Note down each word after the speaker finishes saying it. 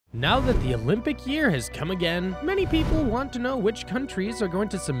Now that the Olympic year has come again, many people want to know which countries are going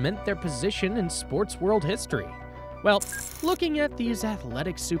to cement their position in sports world history. Well, looking at these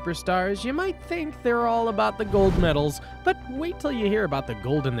athletic superstars, you might think they're all about the gold medals, but wait till you hear about the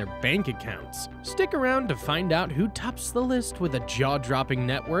gold in their bank accounts. Stick around to find out who tops the list with a jaw-dropping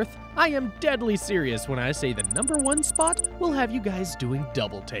net worth. I am deadly serious when I say the #1 spot will have you guys doing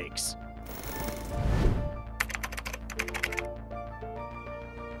double takes.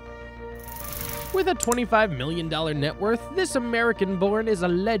 With a $25 million net worth, this American-born is a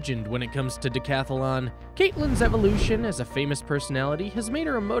legend when it comes to decathlon. Caitlin's evolution as a famous personality has made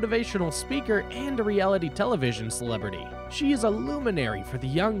her a motivational speaker and a reality television celebrity. She is a luminary for the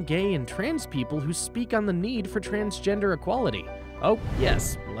young gay and trans people who speak on the need for transgender equality. Oh,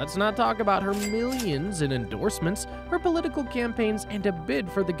 yes, let's not talk about her millions in endorsements, her political campaigns, and a bid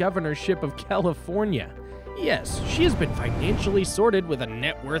for the governorship of California. Yes, she has been financially sorted with a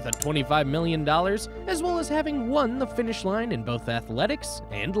net worth of $25 million, as well as having won the finish line in both athletics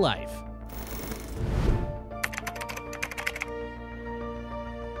and life.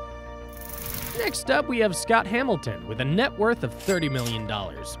 Next up, we have Scott Hamilton with a net worth of $30 million,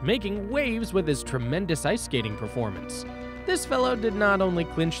 making waves with his tremendous ice skating performance. This fellow did not only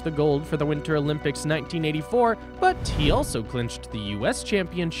clinch the gold for the Winter Olympics 1984, but he also clinched the US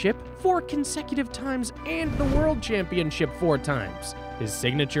Championship 4 consecutive times and the World Championship 4 times. His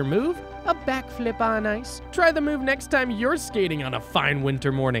signature move? A backflip on ice. Try the move next time you're skating on a fine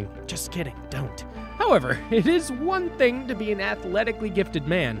winter morning. Just kidding, don't. However, it is one thing to be an athletically gifted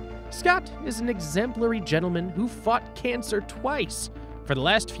man. Scott is an exemplary gentleman who fought cancer twice. For the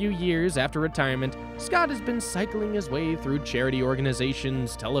last few years after retirement, Scott has been cycling his way through charity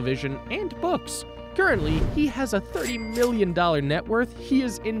organizations, television, and books. Currently, he has a $30 million net worth. He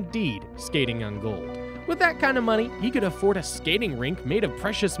is indeed skating on gold. With that kind of money, he could afford a skating rink made of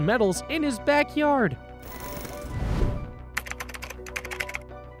precious metals in his backyard.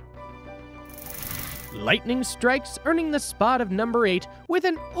 Lightning strikes, earning the spot of #8 with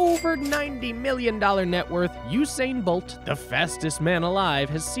an over $90 million net worth. Usain Bolt, the fastest man alive,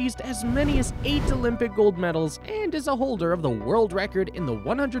 has seized as many as 8 Olympic gold medals and is a holder of the world record in the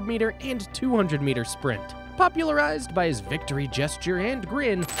 100-meter and 200-meter sprint. Popularized by his victory gesture and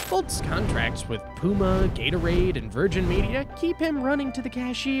grin, Bolt's contracts with Puma, Gatorade, and Virgin Media keep him running to the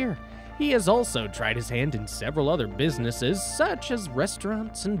cashier. He has also tried his hand in several other businesses, such as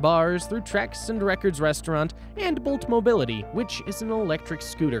restaurants and bars through Trex and Records Restaurant, and Bolt Mobility, which is an electric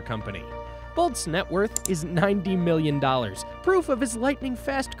scooter company. Bolt's net worth is $90 million, proof of his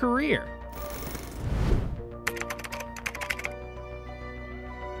lightning-fast career.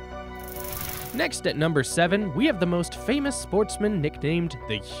 Next at #7, we have the most famous sportsman nicknamed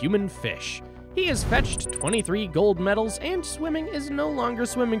the Human Fish. He has fetched 23 gold medals, and swimming is no longer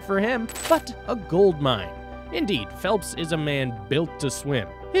swimming for him, but a gold mine. Indeed, Phelps is a man built to swim.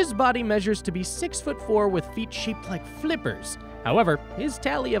 His body measures to be 6'4" with feet shaped like flippers. However, his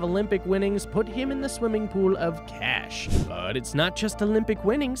tally of Olympic winnings put him in the swimming pool of cash. But it's not just Olympic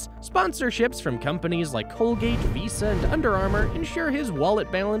winnings. Sponsorships from companies like Colgate, Visa, and Under Armour ensure his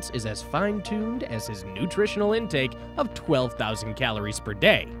wallet balance is as fine-tuned as his nutritional intake of 12,000 calories per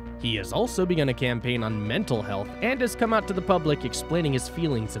day. He has also begun a campaign on mental health and has come out to the public explaining his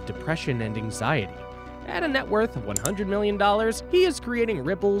feelings of depression and anxiety. At a net worth of $100 million, he is creating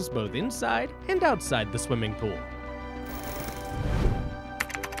ripples both inside and outside the swimming pool.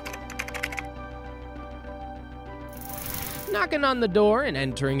 Knocking on the door and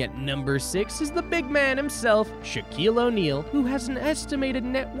entering at #6 is the big man himself, Shaquille O'Neal, who has an estimated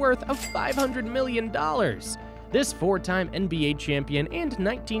net worth of $500 million. This 4-time NBA champion and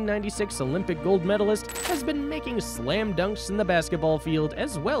 1996 Olympic gold medalist has been making slam dunks in the basketball field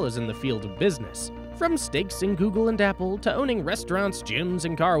as well as in the field of business. From stakes in Google and Apple to owning restaurants, gyms,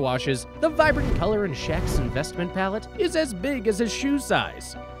 and car washes, the vibrant color in Shaq's investment palette is as big as his shoe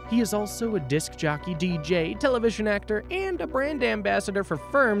size. He is also a disc jockey, DJ, television actor, and a brand ambassador for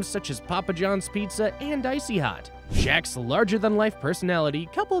firms such as Papa John's Pizza and Icy Hot. Shaq's larger-than-life personality,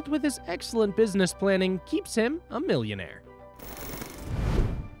 coupled with his excellent business planning, keeps him a millionaire.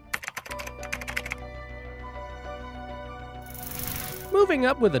 Moving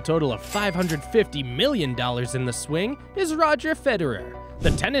up with a total of $550 million in the swing is Roger Federer,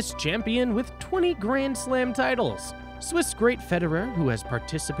 the tennis champion with 20 Grand Slam titles. Swiss great Federer, who has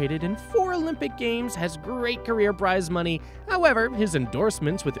participated in 4 Olympic Games, has great career prize money. However, his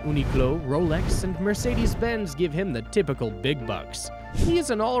endorsements with Uniqlo, Rolex, and Mercedes-Benz give him the typical big bucks. He is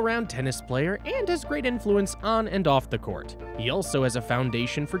an all-around tennis player and has great influence on and off the court. He also has a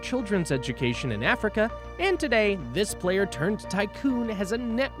foundation for children's education in Africa, and today, this player turned tycoon has a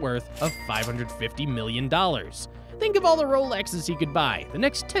net worth of $550 million. Think of all the Rolexes he could buy. The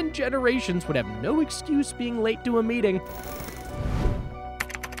next 10 generations would have no excuse being late to a meeting.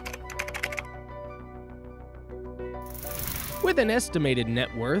 With an estimated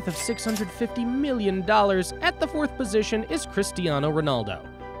net worth of $650 million, at the 4th position is Cristiano Ronaldo.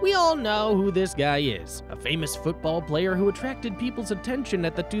 We all know who this guy is, a famous football player who attracted people's attention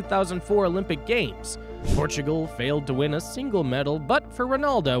at the 2004 Olympic Games. Portugal failed to win a single medal, but for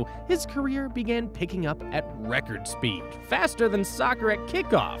Ronaldo, his career began picking up at record speed, faster than soccer at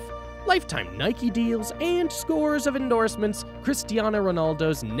kickoff. Lifetime Nike deals and scores of endorsements, Cristiano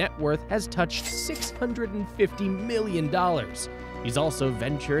Ronaldo's net worth has touched $650 million. He's also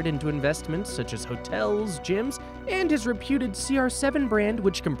ventured into investments such as hotels, gyms, and his reputed CR7 brand,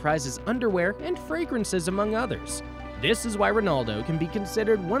 which comprises underwear and fragrances, among others. This is why Ronaldo can be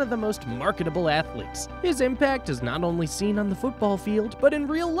considered one of the most marketable athletes. His impact is not only seen on the football field, but in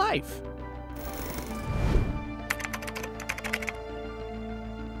real life.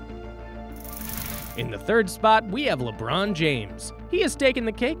 In the 3rd spot, we have LeBron James. He has taken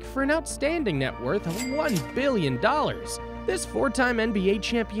the cake for an outstanding net worth of $1 billion. This 4-time NBA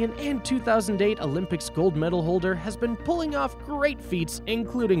champion and 2008 Olympics gold medal holder has been pulling off great feats,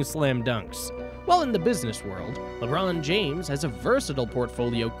 including slam dunks. While in the business world, LeBron James has a versatile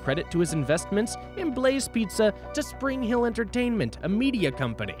portfolio credit to his investments in Blaze Pizza to Spring Hill Entertainment, a media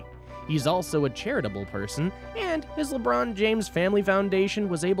company. He's also a charitable person, and his LeBron James Family Foundation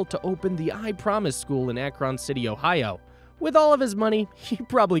was able to open the I Promise School in Akron City, Ohio. With all of his money, he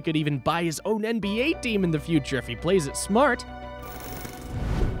probably could even buy his own NBA team in the future if he plays it smart.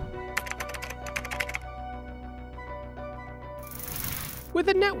 With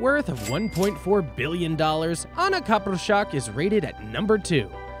a net worth of $1.4 billion, Anna Kapruschak is rated at number 2.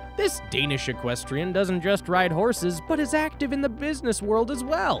 This Danish equestrian doesn't just ride horses, but is active in the business world as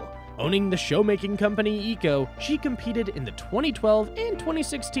well. Owning the showmaking company Eco, she competed in the 2012 and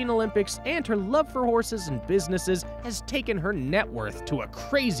 2016 Olympics, and her love for horses and businesses has taken her net worth to a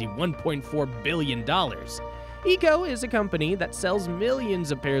crazy $1.4 billion. Eco is a company that sells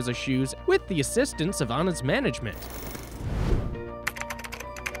millions of pairs of shoes with the assistance of Anna's management.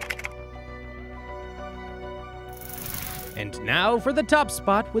 And now for the top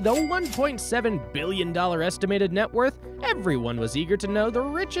spot, with a $1.7 billion estimated net worth, everyone was eager to know the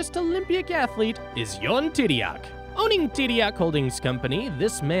richest Olympic athlete is Ion Tiriac. Owning Tiriac Holdings Company,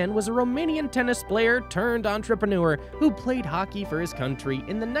 this man was a Romanian tennis player turned entrepreneur who played hockey for his country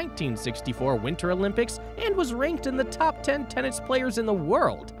in the 1964 Winter Olympics and was ranked in the top 10 tennis players in the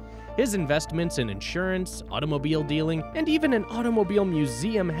world. His investments in insurance, automobile dealing, and even an automobile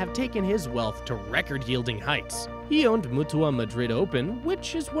museum have taken his wealth to record-yielding heights. He owned Mutua Madrid Open,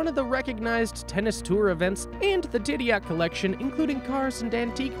 which is one of the recognized tennis tour events, and the Tiriac collection, including cars and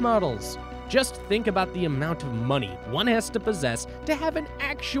antique models. Just think about the amount of money one has to possess to have an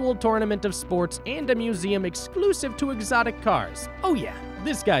actual tournament of sports and a museum exclusive to exotic cars. Oh yeah,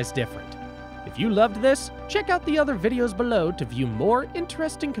 this guy's different. If you loved this, check out the other videos below to view more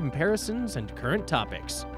interesting comparisons and current topics.